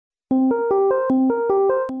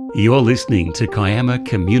You're listening to Kiama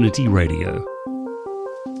Community Radio.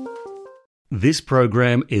 This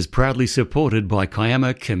program is proudly supported by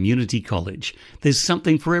Kiama Community College. There's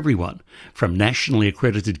something for everyone, from nationally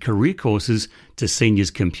accredited career courses to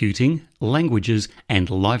seniors computing, languages and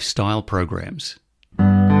lifestyle programs.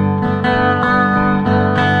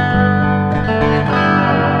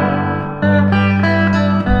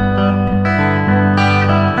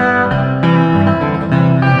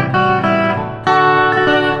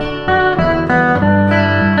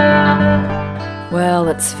 Well,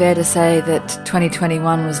 it's fair to say that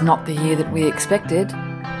 2021 was not the year that we expected,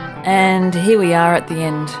 and here we are at the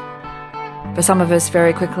end. For some of us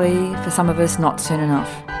very quickly, for some of us not soon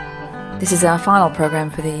enough. This is our final program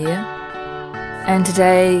for the year, and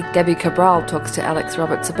today Gabby Cabral talks to Alex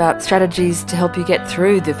Roberts about strategies to help you get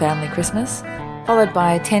through the family Christmas, followed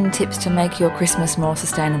by 10 tips to make your Christmas more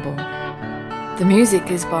sustainable. The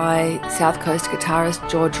music is by South Coast guitarist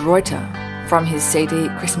George Reuter from his CD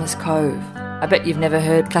Christmas Cove. I bet you've never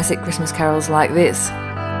heard classic Christmas carols like this.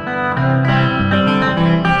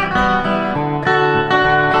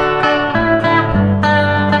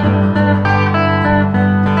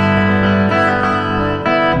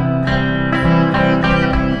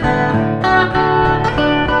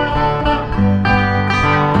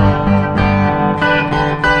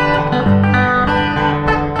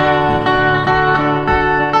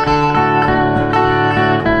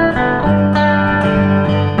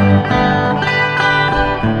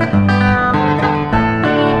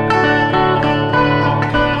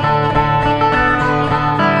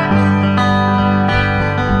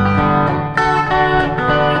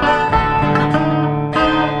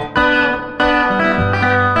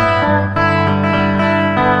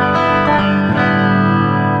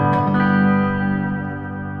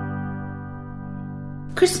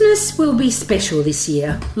 Christmas will be special this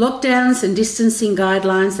year. Lockdowns and distancing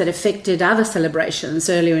guidelines that affected other celebrations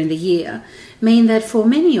earlier in the year mean that for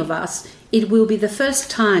many of us, it will be the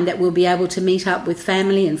first time that we'll be able to meet up with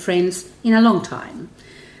family and friends in a long time.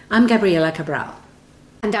 I'm Gabriela Cabral.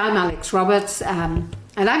 And I'm Alex Roberts, and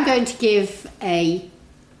I'm going to give a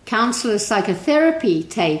counsellor psychotherapy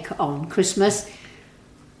take on Christmas,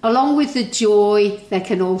 along with the joy. There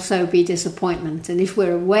can also be disappointment. And if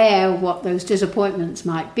we're aware of what those disappointments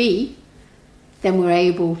might be, then we're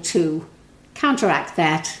able to counteract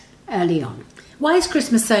that early on. Why is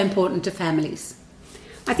Christmas so important to families?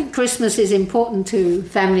 I think Christmas is important to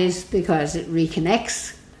families because it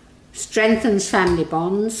reconnects, strengthens family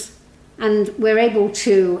bonds, and we're able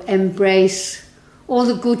to embrace all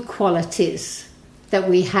the good qualities that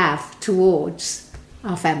we have towards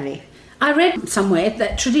our family. I read somewhere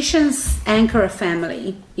that traditions anchor a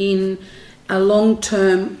family in a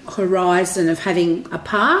long-term horizon of having a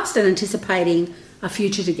past and anticipating a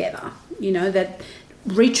future together. You know, that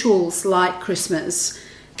rituals like Christmas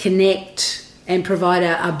connect and provide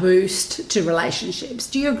a boost to relationships.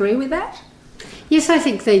 Do you agree with that? Yes, I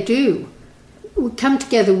think they do. We come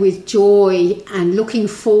together with joy and looking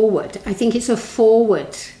forward. I think it's a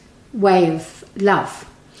forward way of love.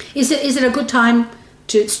 Is it a good time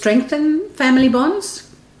to strengthen family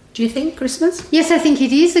bonds, do you think, Christmas? Yes, I think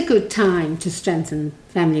it is a good time to strengthen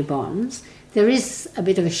family bonds. There is a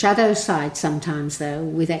bit of a shadow side sometimes, though,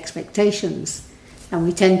 with expectations. And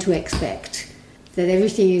we tend to expect that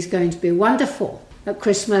everything is going to be wonderful. At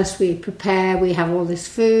Christmas, we prepare, we have all this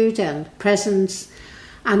food and presents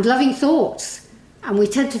and loving thoughts. And we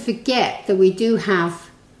tend to forget that we do have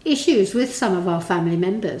issues with some of our family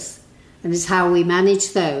members. And it's how we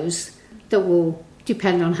manage those that will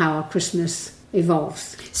depend on how our Christmas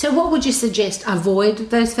evolves. So what would you suggest? Avoid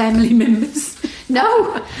those family members?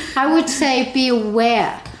 No, I would say be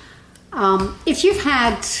aware. If you've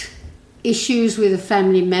had issues with a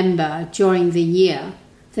family member during the year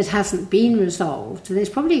that hasn't been resolved, then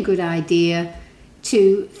it's probably a good idea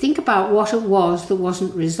to think about what it was that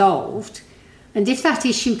wasn't resolved. And if that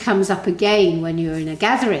issue comes up again when you're in a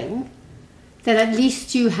gathering, then at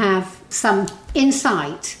least you have some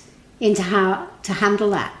insight into how to handle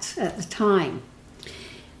that at the time.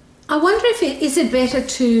 I wonder if is it better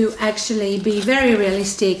to actually be very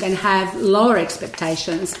realistic and have lower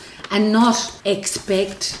expectations and not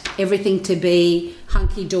expect everything to be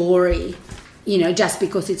hunky-dory, you know, just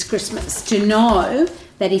because it's Christmas. To know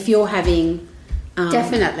that if you're having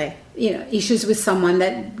definitely, you know, issues with someone,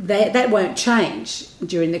 that won't change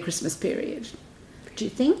during the Christmas period. Do you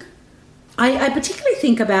think? I particularly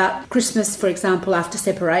think about Christmas, for example, after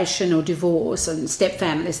separation or divorce and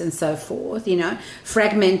step-families and so forth, you know,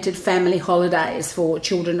 fragmented family holidays for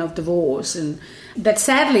children of divorce and that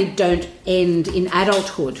sadly don't end in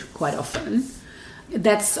adulthood quite often.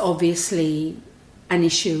 That's obviously an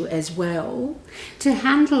issue as well. To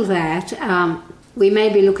handle that, we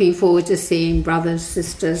may be looking forward to seeing brothers,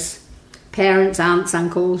 sisters, parents, aunts,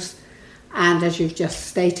 uncles, and as you've just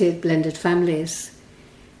stated, blended families.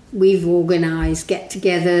 We've organised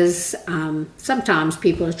get-togethers. Sometimes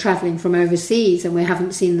people are travelling from overseas and we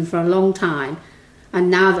haven't seen them for a long time. And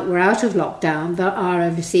now that we're out of lockdown, there are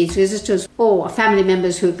overseas visitors or family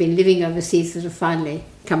members who have been living overseas that have finally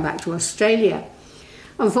come back to Australia.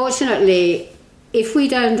 Unfortunately, if we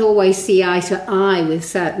don't always see eye to eye with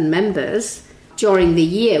certain members, during the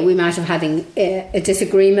year we might have had a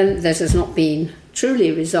disagreement that has not been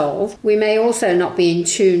truly resolved. We may also not be in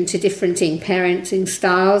tune to differing parenting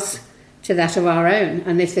styles to that of our own.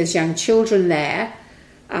 And if there's young children there,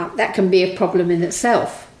 that can be a problem in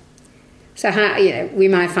itself. So we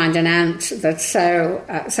might find an aunt that's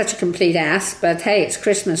such a complete ass, but hey, it's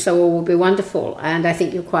Christmas, so all will be wonderful. And I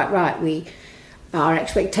think you're quite right. Our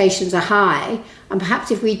expectations are high, and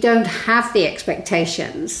perhaps if we don't have the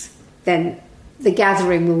expectations, then the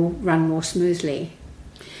gathering will run more smoothly.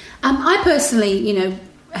 I personally,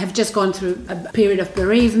 have just gone through a period of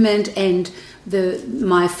bereavement, and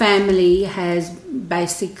my family has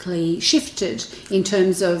basically shifted in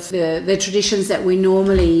terms of the traditions that we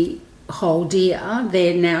normally hold dear.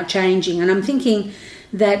 They're now changing, and I'm thinking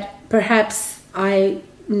that perhaps I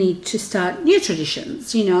need to start new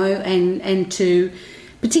traditions, and to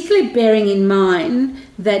particularly bearing in mind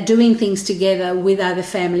that doing things together with other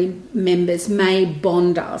family members may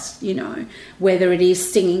bond us, whether it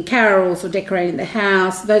is singing carols or decorating the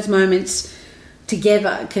house. Those moments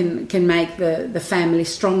together can make the family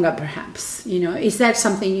stronger, perhaps. Is that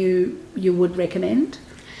something you would recommend?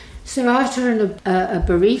 So after a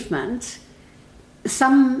bereavement,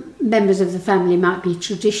 some members of the family might be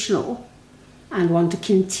traditional and want to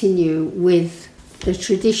continue with the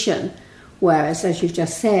tradition, whereas, as you've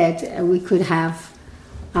just said, we could have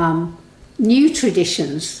new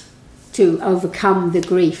traditions to overcome the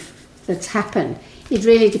grief that's happened. It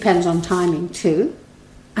really depends on timing too.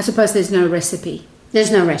 I suppose there's no recipe.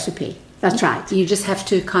 There's no recipe, that's right. You just have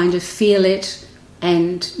to kind of feel it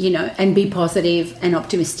and be positive and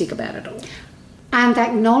optimistic about it all. And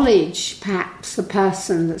acknowledge perhaps the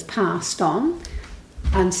person that's passed on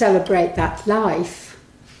and celebrate that life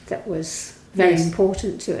that was very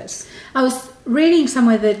important to us. I was reading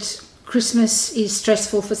somewhere that Christmas is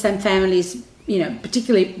stressful for some families,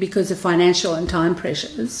 particularly because of financial and time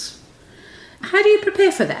pressures. How do you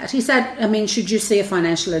prepare for that? Should you see a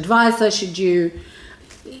financial advisor?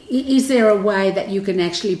 Is there a way that you can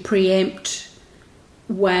actually preempt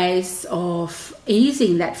ways of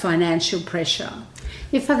easing that financial pressure?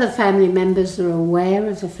 If other family members are aware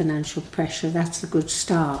of the financial pressure, that's a good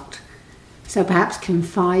start. So perhaps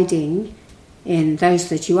confiding in those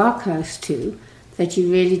that you are close to, that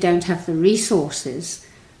you really don't have the resources,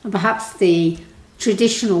 and perhaps the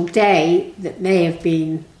traditional day that may have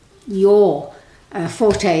been your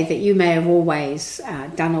forte, that you may have always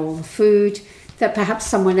done all the food, that perhaps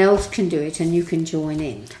someone else can do it and you can join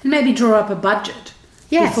in. And maybe draw up a budget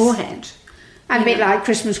beforehand. And a bit like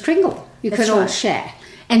Christmas Kringle. You can all share.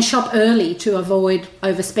 And shop early to avoid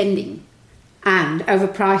overspending. And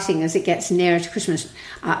overpricing as it gets nearer to Christmas.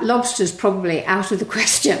 Lobster's probably out of the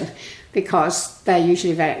question because they're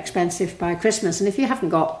usually very expensive by Christmas. And if you haven't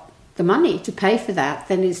got the money to pay for that,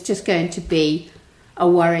 then it's just going to be a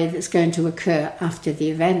worry that's going to occur after the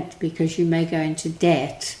event because you may go into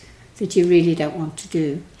debt that you really don't want to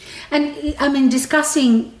do. And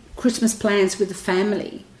discussing Christmas plans with the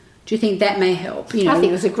family, do you think that may help? I think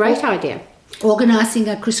it was a great idea. Organising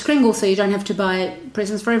a Kris Kringle so you don't have to buy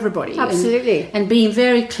presents for everybody. Absolutely. And being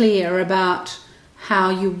very clear about how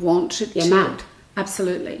you want it the amount.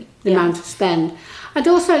 Absolutely. The amount to spend. And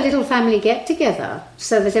also a little family get-together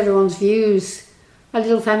so that everyone's views, a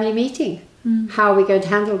little family meeting. How are we going to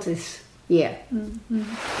handle this year?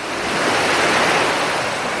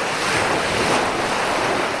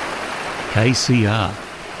 KCR,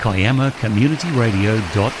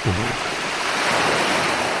 KiamaCommunityRadio.org.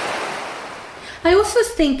 I also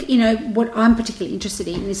think, what I'm particularly interested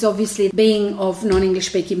in is obviously being of non-English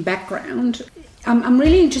speaking background. I'm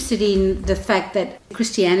really interested in the fact that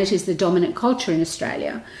Christianity is the dominant culture in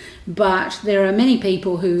Australia, but there are many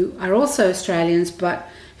people who are also Australians but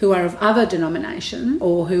who are of other denomination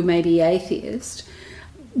or who may be atheist.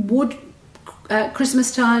 Would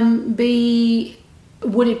Christmas time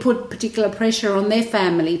would it put particular pressure on their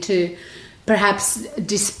family to perhaps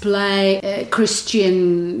display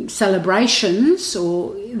Christian celebrations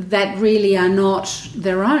or that really are not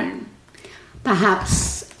their own?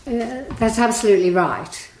 Perhaps that's absolutely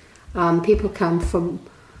right. People come from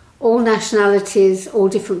all nationalities, all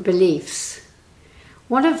different beliefs.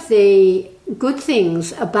 One of the good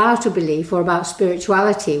things about a belief or about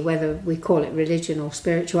spirituality, whether we call it religion or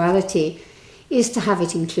spirituality, is to have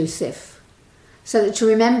it inclusive. So that to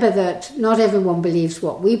remember that not everyone believes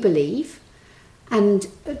what we believe, and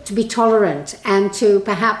to be tolerant and to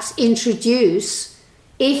perhaps introduce,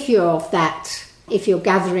 if you're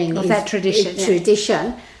gathering of that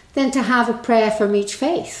tradition, then to have a prayer from each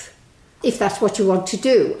faith, if that's what you want to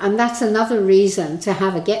do. And that's another reason to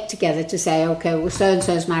have a get-together to say, okay, well,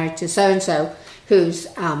 so-and-so's married to so-and-so who's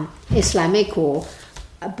Islamic or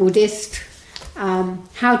Buddhist.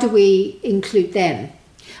 How do we include them?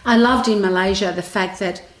 I loved in Malaysia the fact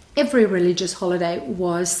that every religious holiday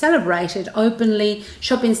was celebrated openly.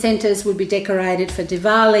 Shopping centres would be decorated for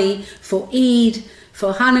Diwali, for Eid,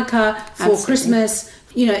 for Hanukkah, for Absolutely. Christmas.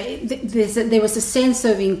 You know, there was a sense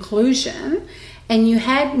of inclusion. And you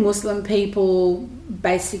had Muslim people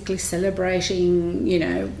basically celebrating, you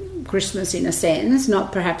know, Christmas in a sense,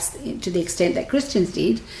 not perhaps to the extent that Christians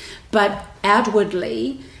did, but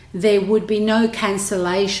outwardly there would be no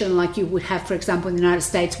cancellation like you would have, for example, in the United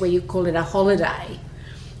States, where you call it a holiday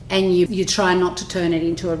and you try not to turn it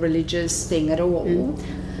into a religious thing at all.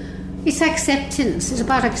 It's acceptance. It's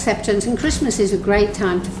about acceptance. And Christmas is a great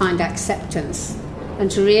time to find acceptance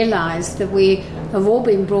and to realise that we have all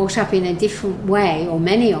been brought up in a different way, or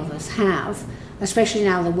many of us have, especially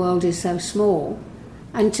now the world is so small,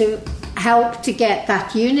 and to help to get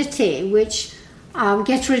that unity, which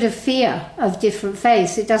gets rid of fear of different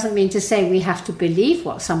faiths. It doesn't mean to say we have to believe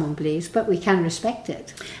what someone believes, but we can respect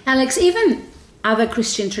it. Alex, even other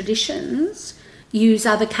Christian traditions use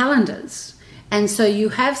other calendars. And so you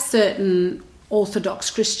have certain Orthodox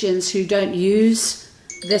Christians who don't use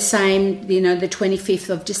the same, you know, the 25th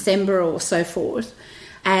of December or so forth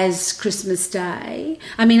as Christmas Day.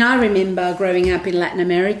 I mean, I remember growing up in Latin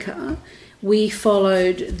America, we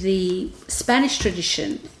followed the Spanish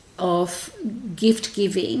tradition of gift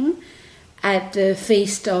giving at the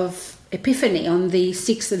Feast of Epiphany on the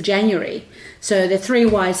 6th of January. So the three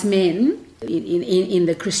wise men in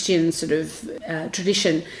the Christian sort of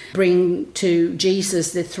tradition bring to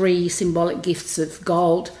Jesus the three symbolic gifts of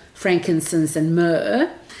gold, frankincense and myrrh.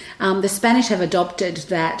 The Spanish have adopted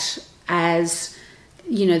that as,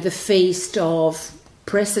 you know, the feast of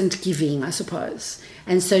present giving, I suppose.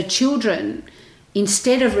 And so children,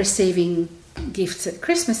 instead of receiving gifts at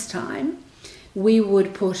Christmas time, we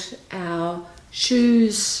would put our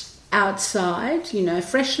shoes outside, you know,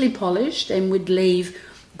 freshly polished, and would leave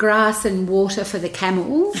grass and water for the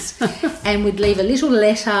camels and would leave a little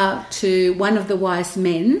letter to one of the wise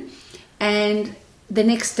men, and the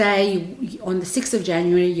next day, on the 6th of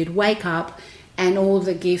January, you'd wake up and all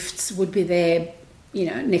the gifts would be there, you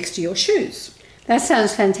know, next to your shoes. That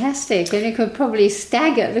sounds fantastic, and it could probably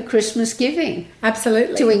stagger the Christmas giving.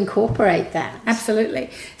 Absolutely. To incorporate that. Absolutely.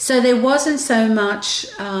 So there wasn't so much,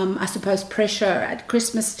 I suppose, pressure at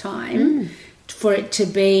Christmas time for it to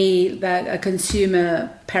be a consumer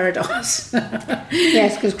paradise.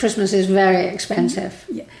 Yes, because Christmas is very expensive.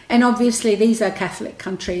 Yeah. And obviously these are Catholic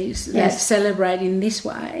countries that celebrate in this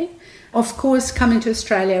way. Of course, coming to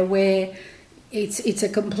Australia where it's a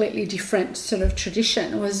completely different sort of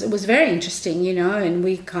tradition was very interesting, you know, and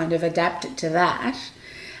we kind of adapted to that.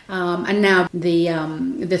 And now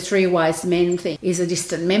the three wise men thing is a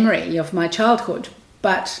distant memory of my childhood.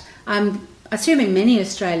 But I'm assuming many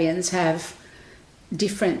Australians have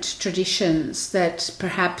different traditions that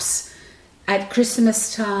perhaps at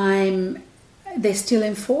Christmas time they're still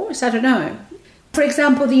in force. I don't know. For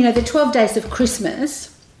example, you know, the 12 days of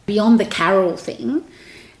Christmas, beyond the carol thing,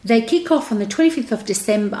 they kick off on the 25th of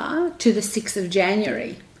December to the 6th of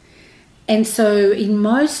January. And so in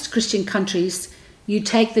most Christian countries, you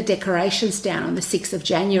take the decorations down on the 6th of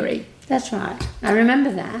January. That's right. I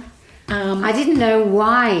remember that. I didn't know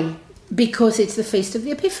why. Because it's the Feast of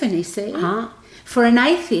the Epiphany, see? For an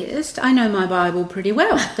atheist, I know my Bible pretty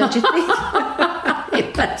well, don't you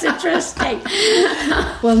think? That's interesting.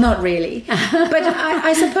 Well, not really. But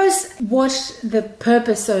I suppose what the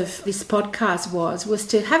purpose of this podcast was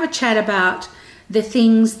to have a chat about the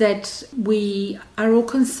things that we are all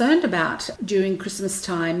concerned about during Christmas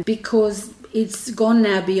time, because it's gone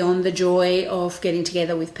now beyond the joy of getting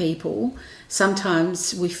together with people.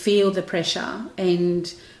 Sometimes we feel the pressure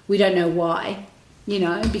and we don't know why, you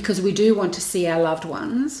know, because we do want to see our loved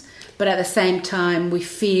ones, but at the same time we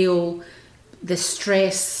feel the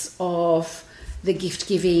stress of the gift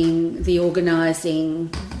giving, the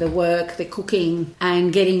organising, the work, the cooking,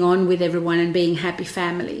 and getting on with everyone and being happy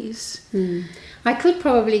families. I could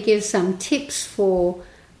probably give some tips for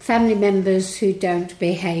family members who don't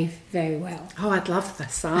behave very well. Oh, I'd love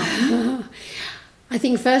that, some. I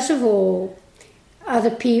think, first of all,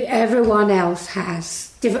 everyone else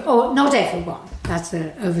has different, or not everyone, that's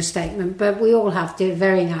an overstatement, but we all have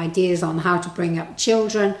varying ideas on how to bring up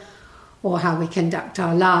children or how we conduct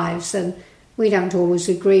our lives, and we don't always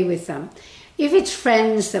agree with them. If it's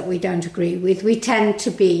friends that we don't agree with, we tend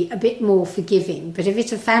to be a bit more forgiving. But if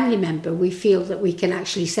it's a family member, we feel that we can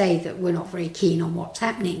actually say that we're not very keen on what's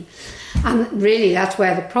happening. And really, that's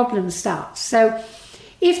where the problem starts. So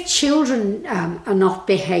if children are not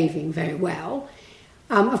behaving very well,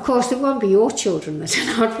 of course, it won't be your children that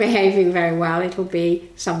are not behaving very well. It'll be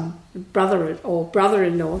some brother or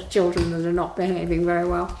brother-in-law's children that are not behaving very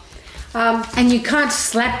well. And you can't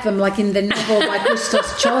slap them like in the novel by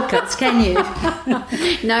Christos Tsiolkas, can you?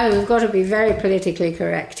 No, we've got to be very politically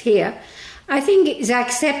correct here. I think it's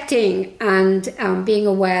accepting and being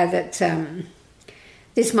aware that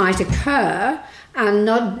this might occur, and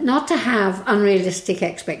not to have unrealistic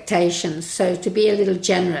expectations, so to be a little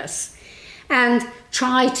generous and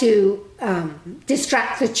try to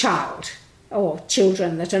distract the child or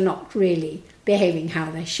children that are not really behaving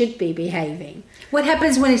how they should be behaving. What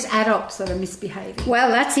happens when it's adults that are misbehaving?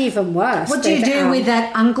 Well, that's even worse. What do you do with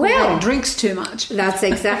that uncle that drinks too much? That's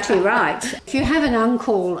exactly right. If you have an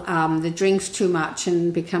uncle that drinks too much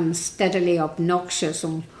and becomes steadily obnoxious,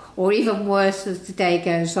 or even worse as the day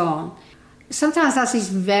goes on, sometimes that is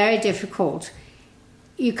very difficult.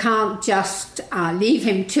 You can't just leave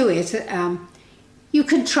him to it. You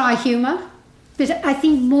can try humour. But I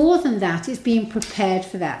think more than that is being prepared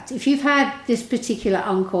for that. If you've had this particular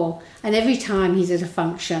uncle and every time he's at a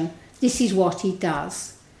function, this is what he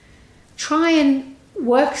does, try and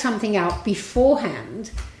work something out beforehand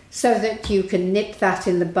so that you can nip that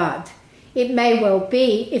in the bud. It may well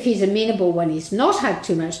be, if he's amenable when he's not had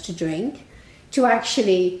too much to drink, to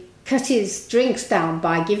actually cut his drinks down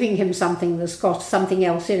by giving him something that's got something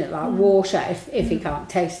else in it, like water if he can't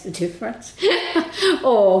taste the difference,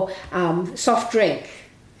 or soft drink.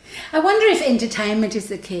 I wonder if entertainment is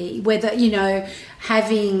the key, whether,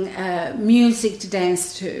 having music to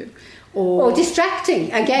dance to, or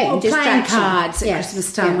distracting, again, or playing cards at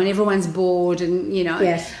Christmas time when everyone's bored and,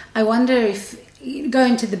 Yes. I wonder if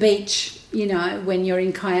going to the beach, when you're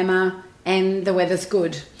in Kiama and the weather's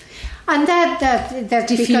good. And that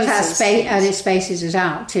because our spaces it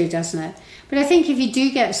out too, doesn't it? But I think if you do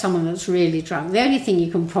get someone that's really drunk, the only thing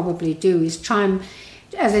you can probably do is try and,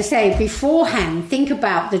 as I say, beforehand, think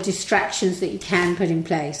about the distractions that you can put in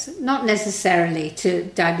place. Not necessarily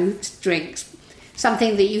to dilute drinks,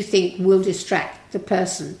 something that you think will distract the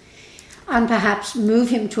person. And perhaps move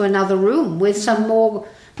him to another room with some more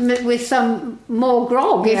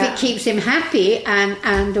grog, if it keeps him happy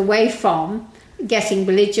and away from getting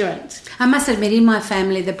belligerent. I must admit, in my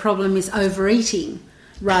family, the problem is overeating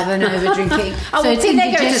rather than over drinking. They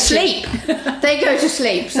go to sleep. They go to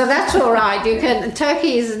sleep, so that's all right.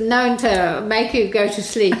 Turkey is known to make you go to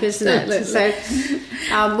sleep, isn't it? So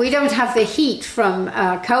we don't have the heat from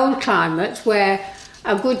cold climates where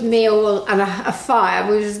a good meal and a fire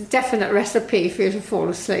was a definite recipe for you to fall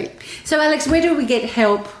asleep. So, Alex, where do we get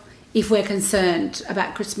help if we're concerned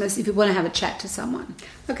about Christmas, if we want to have a chat to someone?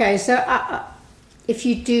 Okay, so if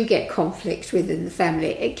you do get conflict within the family,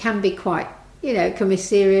 it can be quite, it can be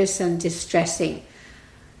serious and distressing.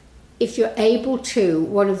 If you're able to,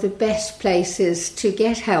 one of the best places to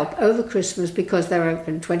get help over Christmas, because they're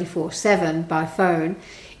open 24/7 by phone,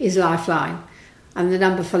 is Lifeline. And the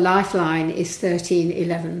number for Lifeline is 13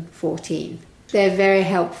 11 14. They're very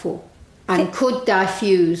helpful and could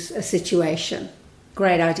diffuse a situation.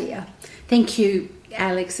 Great idea. Thank you,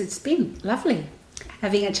 Alex. It's been lovely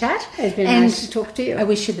having a chat. It's been nice to talk to you. I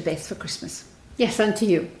wish you the best for Christmas. Yes, and to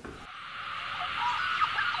you.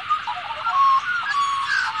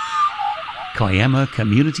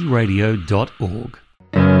 KiamaCommunityRadio.org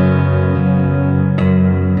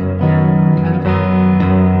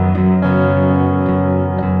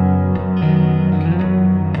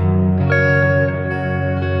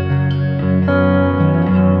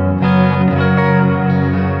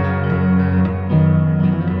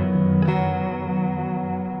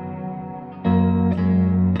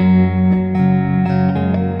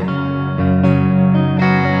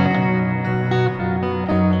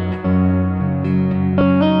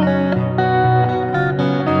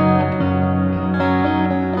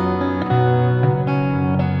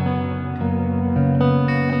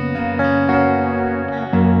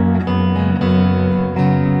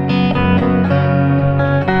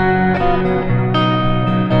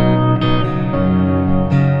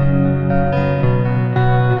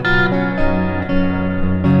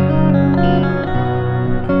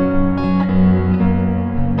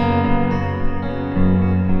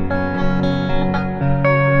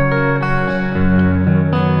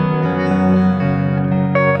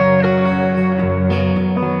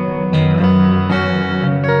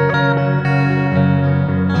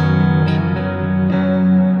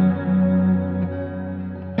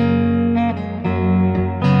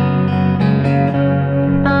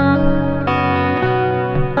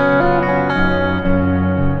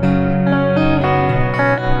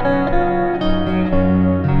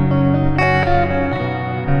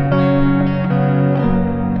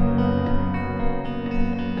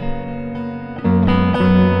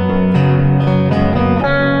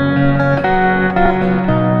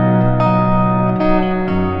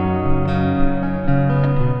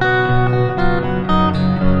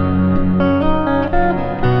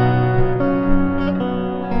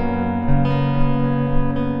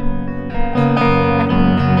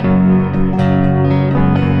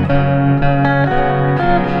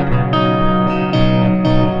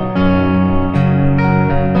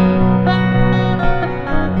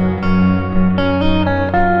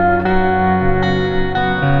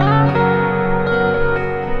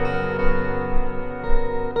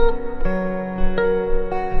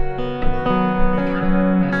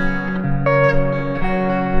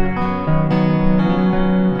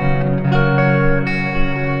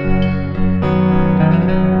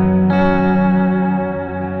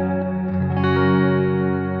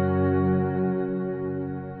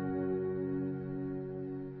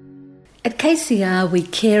At KCR, we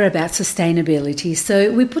care about sustainability,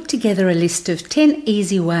 so we put together a list of 10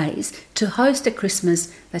 easy ways to host a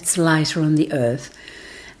Christmas that's lighter on the earth.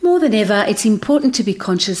 More than ever, it's important to be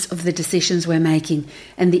conscious of the decisions we're making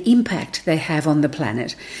and the impact they have on the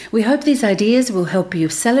planet. We hope these ideas will help you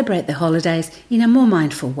celebrate the holidays in a more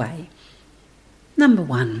mindful way. Number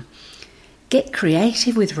 1. Get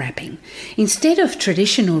creative with wrapping. Instead of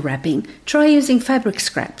traditional wrapping, try using fabric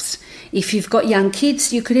scraps. If you've got young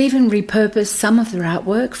kids, you could even repurpose some of their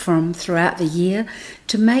artwork from throughout the year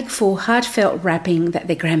to make for heartfelt wrapping that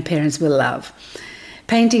their grandparents will love.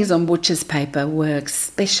 Paintings on butcher's paper works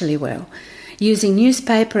especially well. Using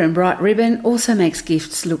newspaper and bright ribbon also makes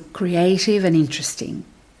gifts look creative and interesting.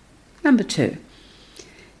 Number 2.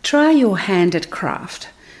 Try your hand at craft.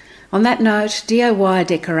 On that note, DIY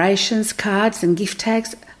decorations, cards and gift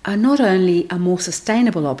tags are not only a more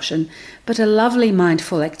sustainable option, but a lovely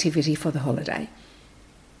mindful activity for the holiday.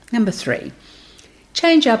 Number 3.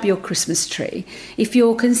 Change up your Christmas tree. If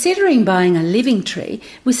you're considering buying a living tree,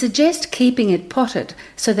 we suggest keeping it potted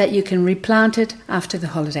so that you can replant it after the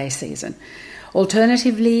holiday season.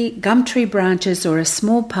 Alternatively, gum tree branches or a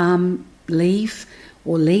small palm leaf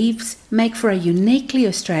or leaves make for a uniquely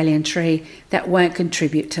Australian tree that won't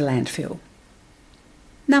contribute to landfill.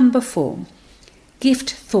 Number 4.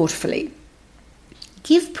 Gift thoughtfully.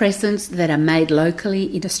 Give presents that are made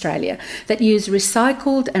locally in Australia, that use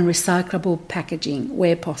recycled and recyclable packaging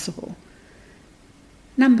where possible.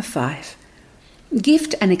 Number 5.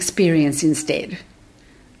 Gift an experience instead.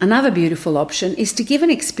 Another beautiful option is to give an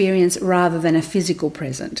experience rather than a physical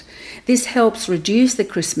present. This helps reduce the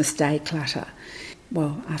Christmas Day clutter.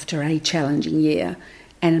 Well, after a challenging year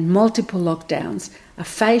and multiple lockdowns, a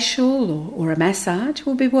facial or a massage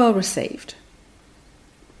will be well received.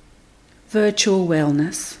 Virtual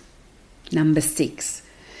wellness. Number 6.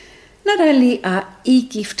 Not only are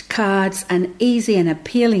e-gift cards an easy and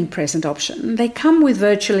appealing present option, they come with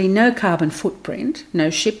virtually no carbon footprint, no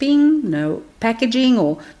shipping, no packaging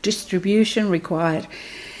or distribution required.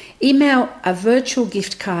 Email a virtual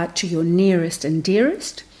gift card to your nearest and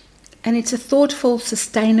dearest, and it's a thoughtful,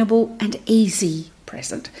 sustainable and easy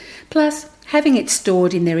present. Plus, having it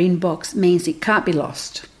stored in their inbox means it can't be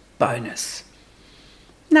lost. Bonus.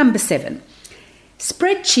 Number 7.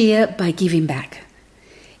 Spread cheer by giving back.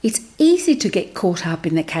 It's easy to get caught up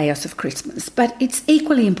in the chaos of Christmas, but it's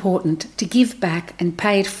equally important to give back and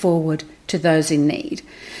pay it forward to those in need.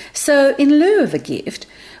 So, in lieu of a gift,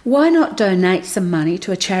 why not donate some money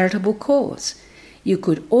to a charitable cause? You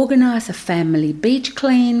could organise a family beach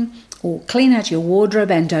clean, or clean out your wardrobe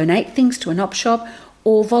and donate things to an op shop,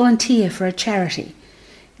 or volunteer for a charity.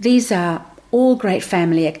 These are all great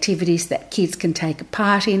family activities that kids can take a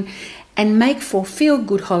part in and make for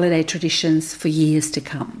feel-good holiday traditions for years to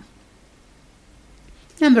come.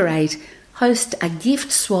 Number 8. Host a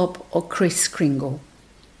gift swap or Kris Kringle.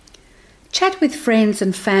 Chat with friends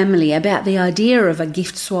and family about the idea of a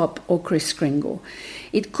gift swap or Kris Kringle.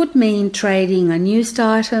 It could mean trading unused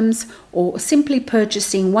items or simply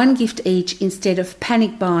purchasing one gift each instead of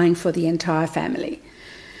panic buying for the entire family.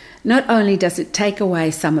 Not only does it take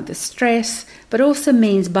away some of the stress, but also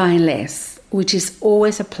means buying less, which is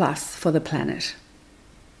always a plus for the planet.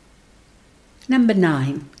 Number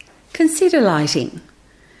 9. Consider lighting.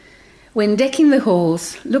 When decking the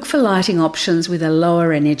halls, look for lighting options with a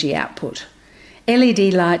lower energy output.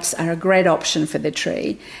 LED lights are a great option for the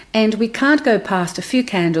tree, and we can't go past a few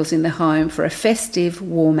candles in the home for a festive,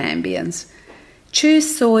 warm ambience.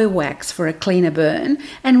 Choose soy wax for a cleaner burn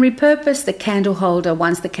and repurpose the candle holder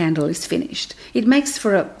once the candle is finished. It makes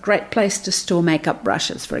for a great place to store makeup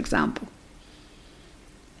brushes, for example.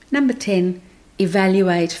 Number 10.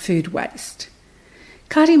 Evaluate food waste.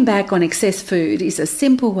 Cutting back on excess food is a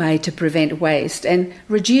simple way to prevent waste and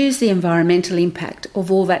reduce the environmental impact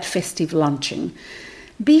of all that festive lunching.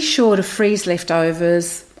 Be sure to freeze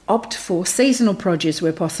leftovers, opt for seasonal produce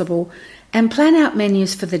where possible, and plan out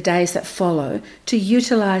menus for the days that follow to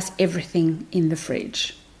utilise everything in the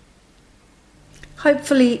fridge.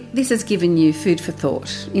 Hopefully, this has given you food for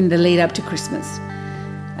thought in the lead up to Christmas,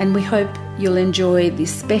 and we hope you'll enjoy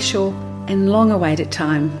this special and long-awaited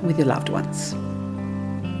time with your loved ones.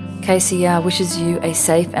 KCR wishes you a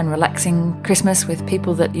safe and relaxing Christmas with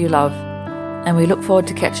people that you love, and we look forward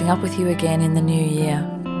to catching up with you again in the new year.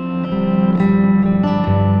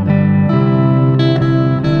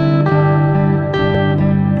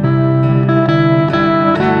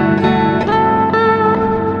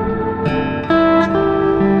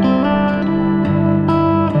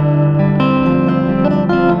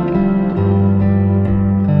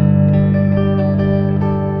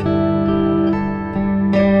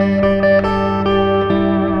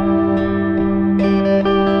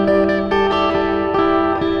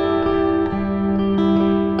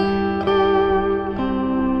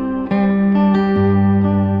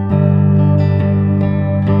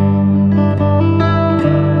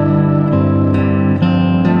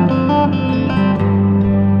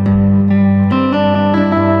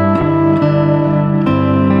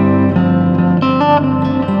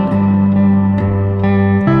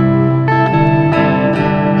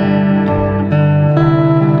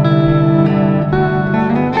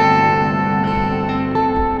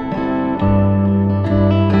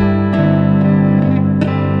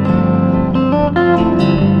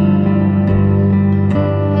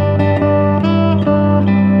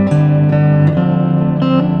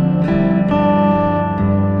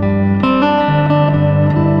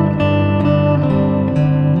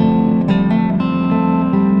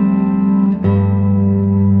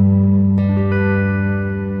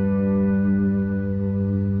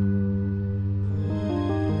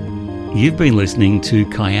 You've been listening to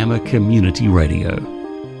Kiama Community Radio.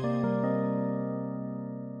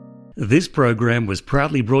 This program was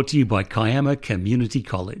proudly brought to you by Kiama Community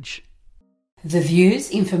College. The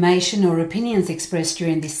views, information or opinions expressed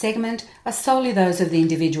during this segment are solely those of the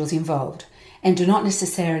individuals involved and do not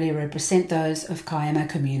necessarily represent those of Kiama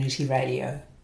Community Radio.